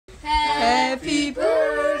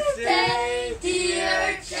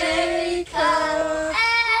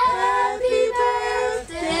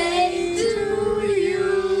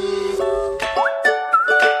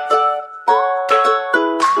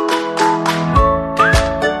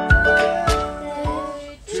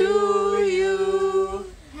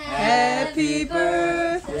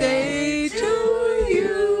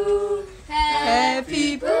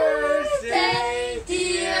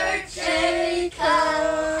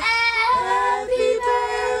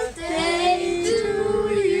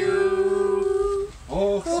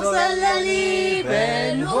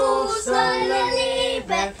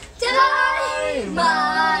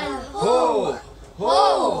Einmal hoch,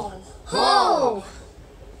 hoch, hoch.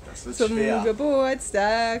 Das wird Zum schwer.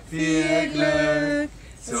 Geburtstag viel Glück.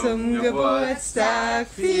 Zum Geburtstag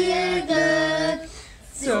viel Glück.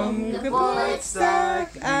 Zum Geburtstag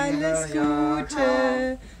alles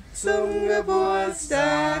Gute. Zum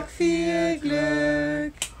Geburtstag viel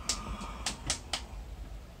Glück.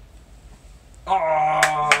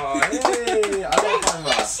 Oh, hey, alle auf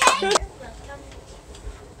einmal.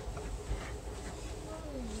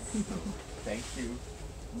 Thank you.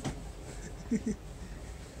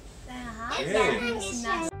 Hey.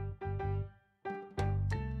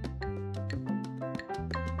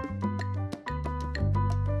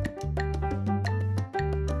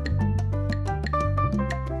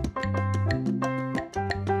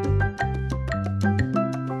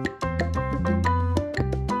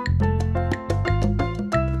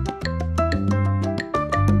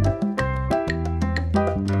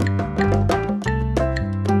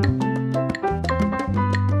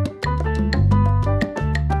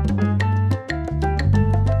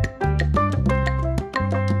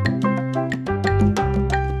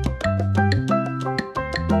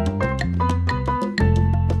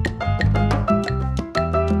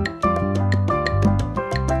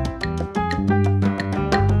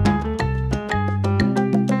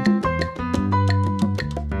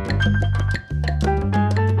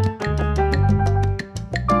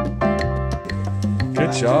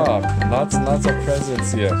 Good job. Lots and lots of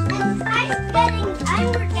presents here. I'm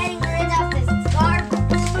getting rid of this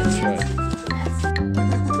garbage. That's right.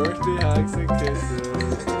 Birthday hugs and kisses.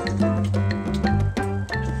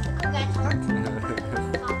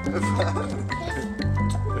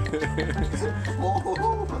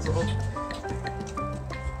 Oh, pass auf.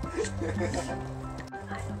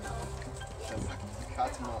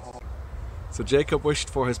 So Jacob wished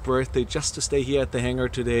for his birthday just to stay here at the hangar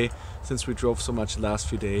today, since we drove so much the last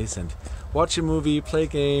few days, and watch a movie, play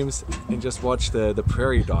games, and just watch the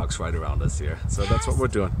prairie dogs right around us here. So that's what we're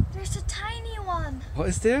doing. There's a tiny one. What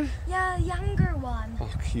is there? Yeah, a younger one.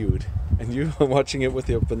 Oh, cute. And you are watching it with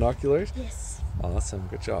your binoculars? Yes. Awesome,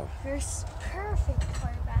 good job. There's perfect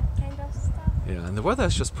for that kind of stuff. Yeah, and the weather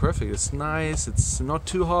is just perfect. It's nice, it's not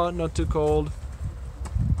too hot, not too cold,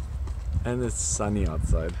 and it's sunny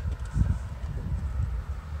outside.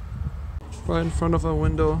 Right in front of our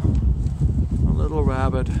window, a little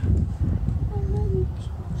rabbit.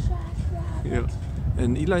 Yeah.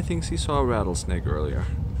 And Eli thinks he saw a rattlesnake earlier.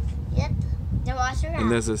 Yep, there was a rat.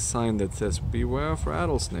 And there's a sign that says, "Beware of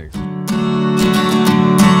rattlesnakes."